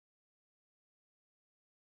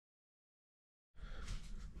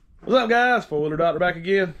What's up, guys? Four-wheeler doctor back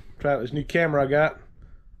again. Try out this new camera I got.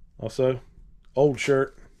 Also, old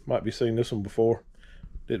shirt. Might be seeing this one before.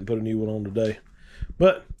 Didn't put a new one on today.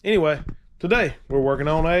 But anyway, today we're working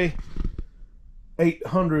on a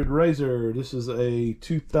 800 Rzr. This is a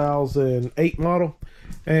 2008 model,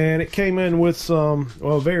 and it came in with some,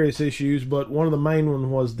 well, various issues, but one of the main ones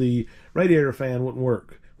was the radiator fan wouldn't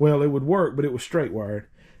work. Well, it would work, but it was straight wired,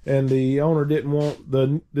 and the owner didn't want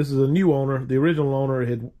this is a new owner. The original owner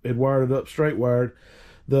had wired it up straight wired.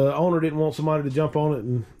 The owner didn't want somebody to jump on it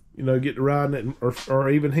and, you know, get to riding it, or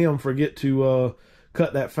even him forget to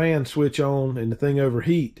cut that fan switch on and the thing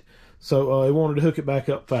overheat. So he wanted to hook it back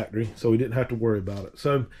up factory, so he didn't have to worry about it.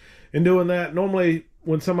 So in doing that, normally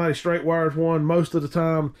when somebody straight wires one, most of the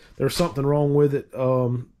time there's something wrong with it.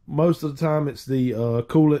 Most of the time it's the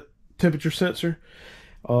coolant temperature sensor.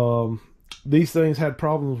 These things had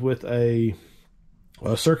problems with a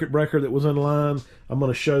circuit breaker that was in line. I'm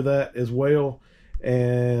going to show that as well.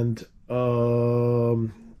 And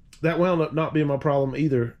that wound up not being my problem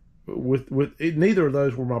either. With it, neither of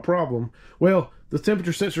those were my problem. Well, the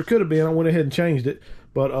temperature sensor could have been. I went ahead and changed it,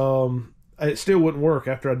 but it still wouldn't work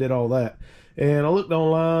after I did all that. And I looked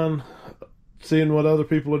online, seeing what other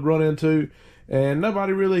people had run into, and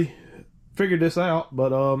nobody really figured this out.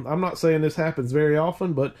 But I'm not saying this happens very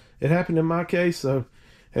often, but it happened in my case, so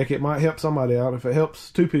heck, it might help somebody out. If it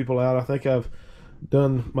helps two people out, I think I've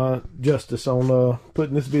done my justice on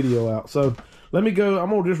putting this video out. So let me go.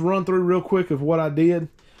 I'm gonna just run through real quick of what I did.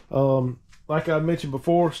 Like I mentioned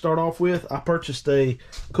before, start off with, I purchased a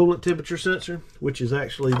coolant temperature sensor, which is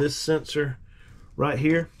actually this sensor right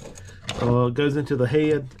here. Goes into the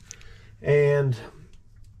head, and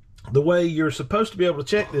the way you're supposed to be able to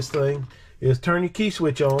check this thing is turn your key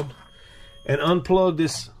switch on and unplug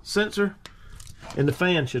this sensor, and the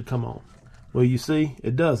fan should come on. Well, you see,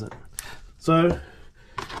 it doesn't. So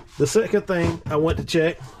the second thing I went to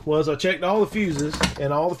check was I checked all the fuses,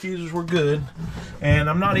 and all the fuses were good. And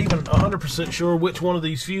I'm not even 100% sure which one of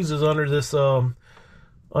these fuses under this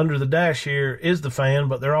under the dash here is the fan,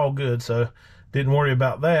 but they're all good, so didn't worry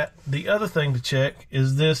about that. The other thing to check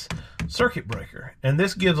is this circuit breaker, and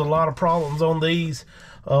this gives a lot of problems on these.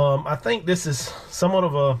 I think this is somewhat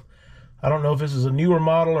of a, I don't know if this is a newer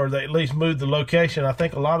model or they at least moved the location. I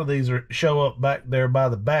think a lot of these show up back there by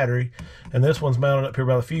the battery, and this one's mounted up here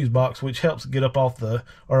by the fuse box, which helps get up off the,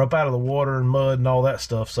 or up out of the water and mud and all that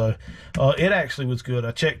stuff. So it actually was good.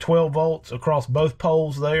 I checked 12 volts across both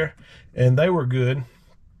poles there, and they were good.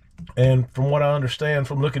 And from what I understand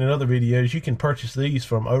from looking at other videos, you can purchase these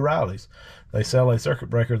from O'Reilly's. They sell a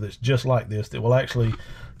circuit breaker that's just like this, that will actually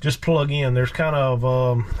just plug in. There's kind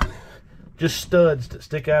of just studs that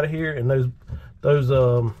stick out of here, and those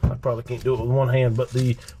I probably can't do it with one hand, but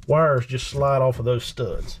the wires just slide off of those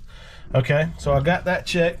studs. Okay, so I got that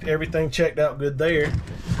checked, everything checked out good there.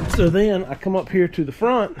 So then I come up here to the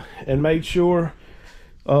front and made sure,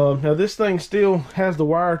 now this thing still has the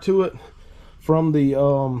wire to it from the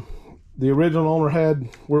original owner had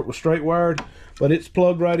where it was straight wired, but it's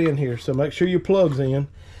plugged right in here, so make sure your plug's in.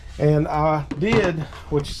 And I did,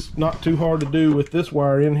 which is not too hard to do with this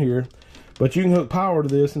wire in here, but you can hook power to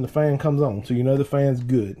this and the fan comes on, so you know the fan's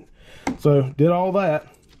good. So did all that,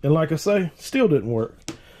 and like I say, still didn't work.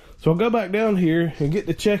 So I'll go back down here and get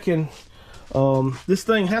to checking. This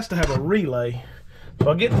thing has to have a relay.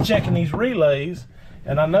 So I get to checking these relays,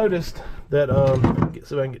 and I noticed that,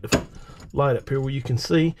 see if I can get the light up here where you can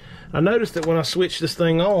see. I noticed that when I switch this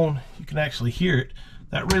thing on, you can actually hear it.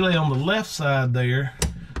 That relay on the left side there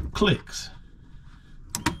clicks.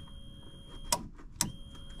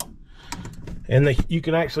 And you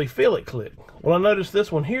can actually feel it click. Well, I noticed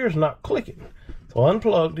this one here is not clicking. So I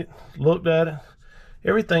unplugged it, looked at it,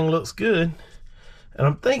 everything looks good, and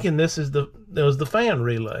I'm thinking this was the fan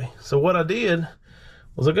relay. So what I did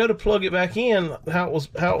was I go to plug it back in, how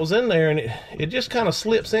it was in there, and it just kind of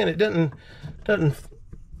slips in. It doesn't I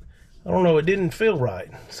don't know, it didn't feel right.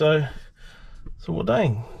 So well,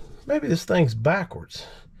 dang, maybe this thing's backwards.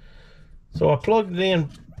 So I plugged it in,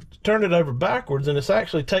 turned it over backwards, and this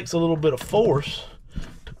actually takes a little bit of force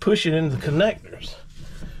to push it into the connectors.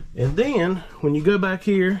 And then when you go back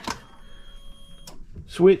here,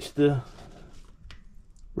 switch the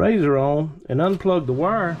Rzr on and unplug the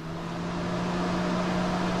wire,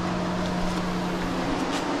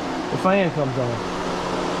 the fan comes on.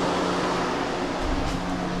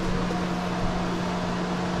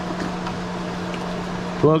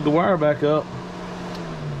 Plug the wire back up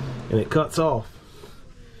and it cuts off.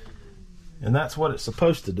 And that's what it's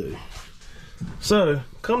supposed to do. So,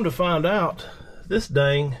 come to find out, this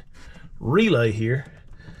dang relay here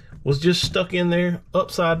was just stuck in there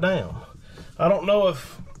upside down. I don't know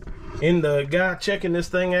if in the guy checking this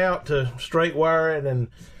thing out to straight wire it and,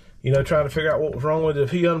 you know, trying to figure out what was wrong with it,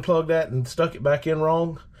 if he unplugged that and stuck it back in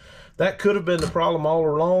wrong, that could have been the problem all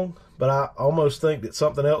along. But I almost think that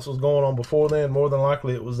something else was going on before then. More than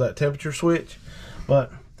likely it was that temperature switch.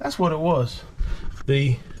 But that's what it was.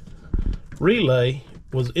 The relay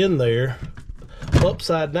was in there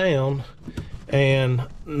upside down and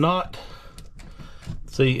not,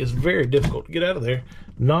 see, it's very difficult to get out of there,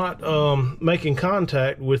 not making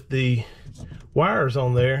contact with the wires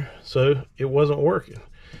on there, so it wasn't working.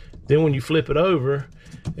 Then when you flip it over,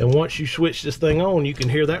 and once you switch this thing on, you can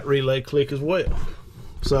hear that relay click as well.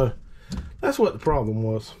 So that's what the problem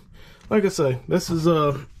was. Like I say, this is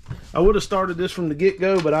I would have started this from the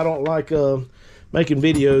get-go, but I don't like making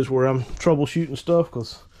videos where I'm troubleshooting stuff,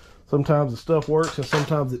 because sometimes the stuff works and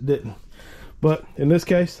sometimes it didn't. But in this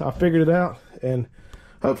case, I figured it out, and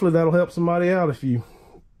hopefully that'll help somebody out. If you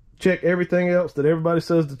check everything else that everybody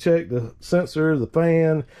says to check, the sensor, the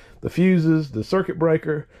fan, the fuses, the circuit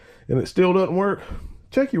breaker, and it still doesn't work,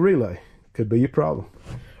 check your relay. Could be your problem.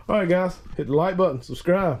 All right, guys, hit the like button,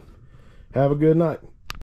 subscribe. Have a good night.